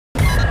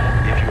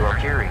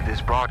This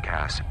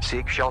broadcast,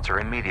 seek shelter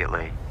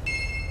immediately.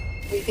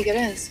 What do you think it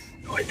is?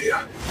 No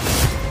idea.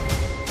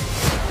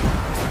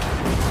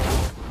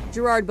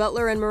 Gerard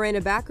Butler and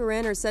Morena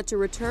Baccarin are set to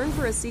return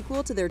for a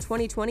sequel to their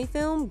 2020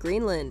 film,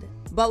 Greenland.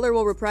 Butler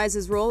will reprise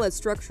his role as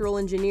structural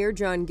engineer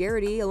John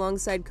Garrity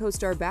alongside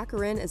co-star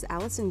Baccarin as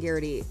Allison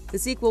Garrity. The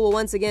sequel will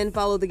once again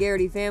follow the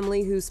Garrity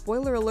family, who,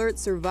 spoiler alert,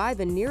 survive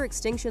a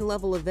near-extinction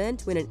level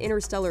event when an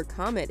interstellar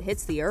comet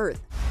hits the Earth.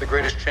 The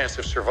greatest chance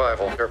of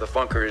survival are the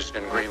bunkers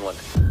in Greenland.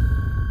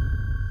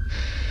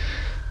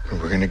 Where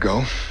we're gonna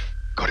go?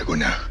 Gotta go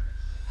now.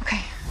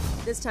 Okay.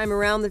 This time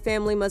around, the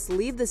family must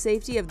leave the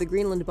safety of the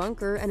Greenland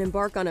bunker and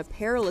embark on a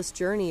perilous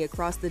journey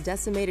across the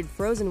decimated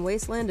frozen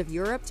wasteland of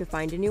Europe to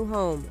find a new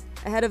home.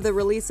 Ahead of the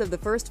release of the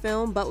first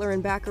film, Butler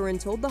and Baccarin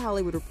told The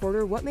Hollywood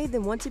Reporter what made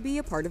them want to be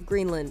a part of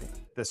Greenland.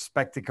 The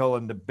spectacle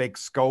and the big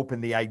scope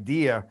and the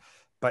idea,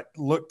 but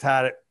looked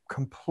at it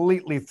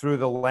completely through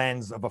the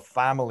lens of a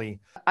family.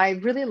 I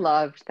really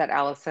loved that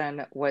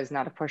Allison was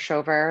not a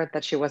pushover,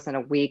 that she wasn't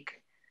a weak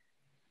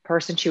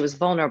person. She was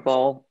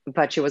vulnerable,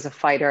 but she was a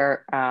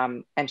fighter,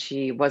 and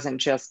she wasn't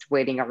just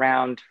waiting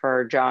around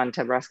for John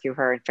to rescue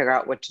her and figure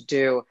out what to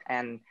do.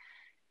 And,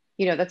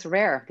 you know, that's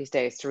rare these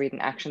days to read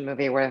an action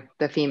movie where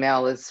the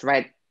female is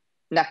right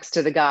next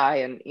to the guy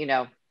and, you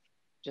know,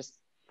 just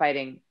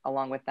fighting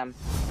along with them.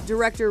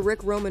 Director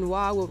Ric Roman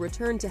Waugh will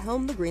return to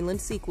helm the Greenland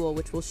sequel,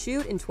 which will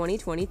shoot in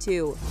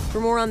 2022.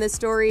 For more on this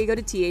story, go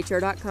to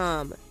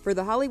THR.com. For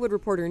The Hollywood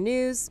Reporter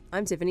News,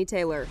 I'm Tiffany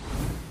Taylor.